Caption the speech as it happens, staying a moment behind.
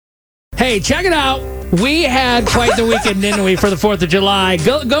Hey, check it out. We had quite the weekend, didn't we, for the 4th of July?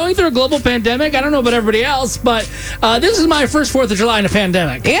 Going through a global pandemic. I don't know about everybody else, but this is my first 4th of July in a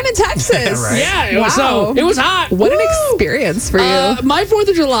pandemic. And in Texas. Right. Yeah, Wow. so it was hot. What an Woo! experience for you. My 4th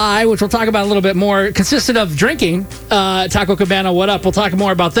of July, which we'll talk about a little bit more, consisted of drinking. Taco Cabana, what up? We'll talk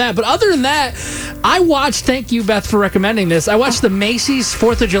more about that. But other than that, I watched, thank you, Beth, for recommending this. I watched the Macy's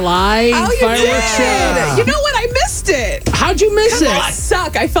 4th of July Oh, you fireworks did. show. You know what? I missed it. How'd you miss I it?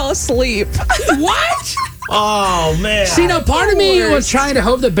 suck. I fell asleep. What? Oh, man. See, now, part of me worst. was trying to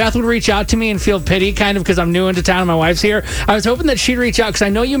hope that Beth would reach out to me and feel pity, kind of, because I'm new into town and my wife's here. I was hoping that she'd reach out, because I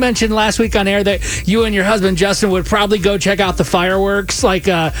know you mentioned last week on air that you and your husband, Justin, would probably go check out the fireworks, like,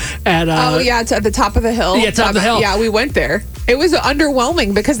 at... Oh, yeah, it's at the top of the hill. Yeah, top of the hill. Yeah, we went there. It was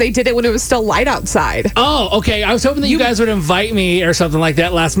underwhelming because they did it when it was still light outside. Oh, okay. I was hoping that you guys would invite me or something like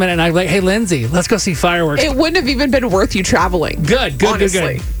that last minute, and I'd be like, hey, Lindsay, let's go see fireworks. It wouldn't have even been worth you traveling. Good.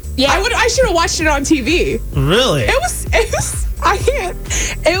 Honestly. Yeah. I should have watched it on TV. Really? It was I can't.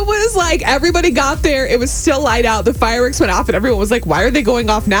 It was like everybody got there. It was still light out. The fireworks went off and everyone was like, why are they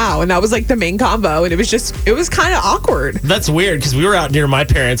going off now? And that was like the main combo. And it was kind of awkward. That's weird because we were out near my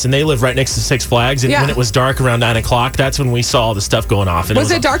parents and they live right next to Six Flags. And Yeah. when it was dark around 9 o'clock, that's when we saw all the stuff going off. And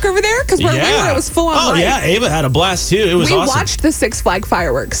Was it dark over there? Because where we were, it was full on Oh, light. yeah. Ava had a blast too. It was We awesome. watched the Six Flag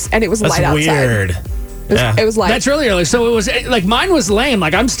fireworks and it was That's light outside. weird. It was light. That's really early. So it was like mine was lame.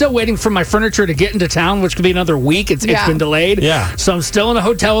 Like I'm still waiting for my furniture to get into town, which could be another week. It's been delayed. Yeah. So I'm still in a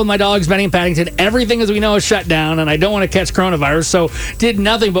hotel with my dogs, Benny and Paddington. Everything, as we know, is shut down, and I don't want to catch coronavirus. So did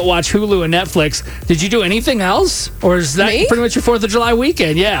nothing but watch Hulu and Netflix. Did you do anything else, or is that Me? pretty much your 4th of July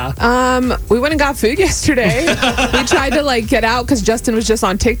weekend? Yeah. We went and got food yesterday. We tried to like get out because Justin was just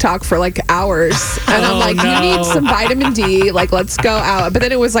on TikTok for like hours, and I'm like, no. you need some vitamin D. Like, let's go out. But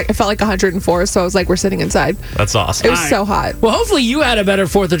then it was like it felt like 104, so I was like, we're sitting inside. That's awesome. It was so hot. Well, hopefully you had a better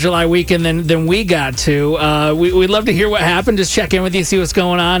 4th of July weekend than we got to. We'd love to hear what happened. Just check in with you, see what's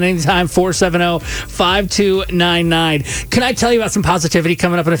going on. Anytime, 470-5299. Can I tell you about some positivity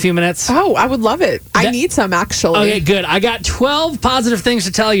coming up in a few minutes? Oh, I would love it. I need some actually. Okay, good. I got 12 positive things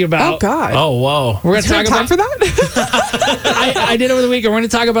to tell you about. Oh God. Oh, whoa. We're going Is to there talk time about... for that? I did over the weekend. We're going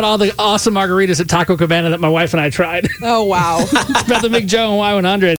to talk about all the awesome margaritas at Taco Cabana that my wife and I tried. Oh wow. It's Beth and Big Joe and Y100.